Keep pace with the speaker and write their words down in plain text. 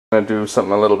I'm going to do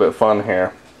something a little bit fun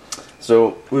here.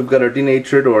 So we've got our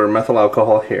denatured or methyl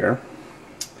alcohol here,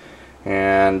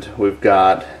 and we've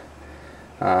got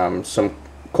some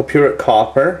sulfuric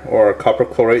copper or copper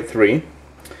chloride 3,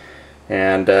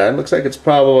 and it looks like it's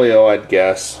probably, I'd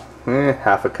guess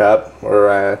half a cup or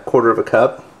a quarter of a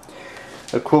cup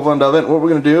equivalent of it. What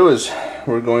we're going to do is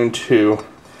we're going to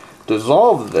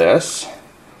dissolve this.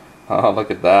 Oh,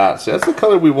 look at that. See, that's the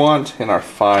color we want in our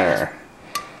fire.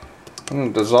 I'm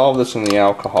going to dissolve this in the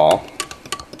alcohol,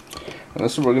 and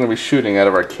this is what we're going to be shooting out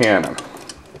of our cannon.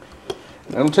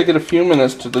 It'll take it a few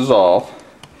minutes to dissolve,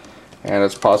 and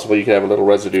it's possible you could have a little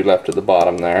residue left at the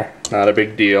bottom there. Not a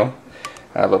big deal.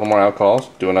 Add a little more alcohol,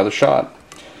 do another shot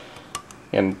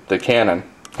in the cannon.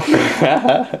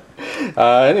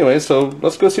 Anyway, so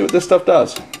let's go see what this stuff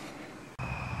does.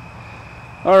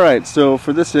 Alright, so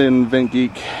for this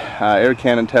Inventgeek air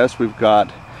cannon test, we've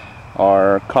got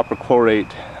our copper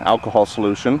chlorate alcohol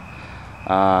solution.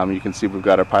 You can see we've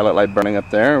got our pilot light burning up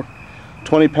there.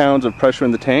 20 pounds of pressure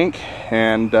in the tank,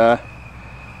 and we're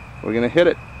going to hit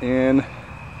it in,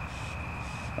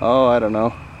 I don't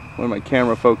know where my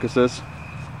camera focuses.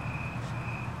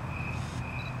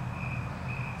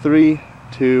 3,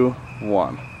 2,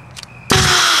 1.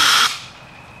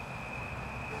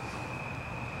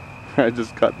 I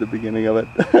just caught the beginning of it.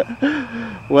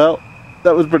 Well,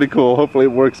 that was pretty cool. Hopefully it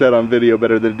works out on video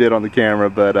better than it did on the camera,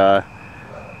 but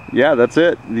yeah, that's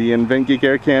it. The Inventgeek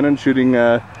air cannon shooting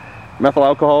methyl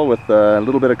alcohol with a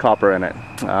little bit of copper in it.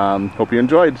 Hope you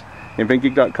enjoyed.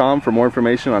 Inventgeek.com for more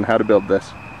information on how to build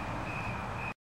this.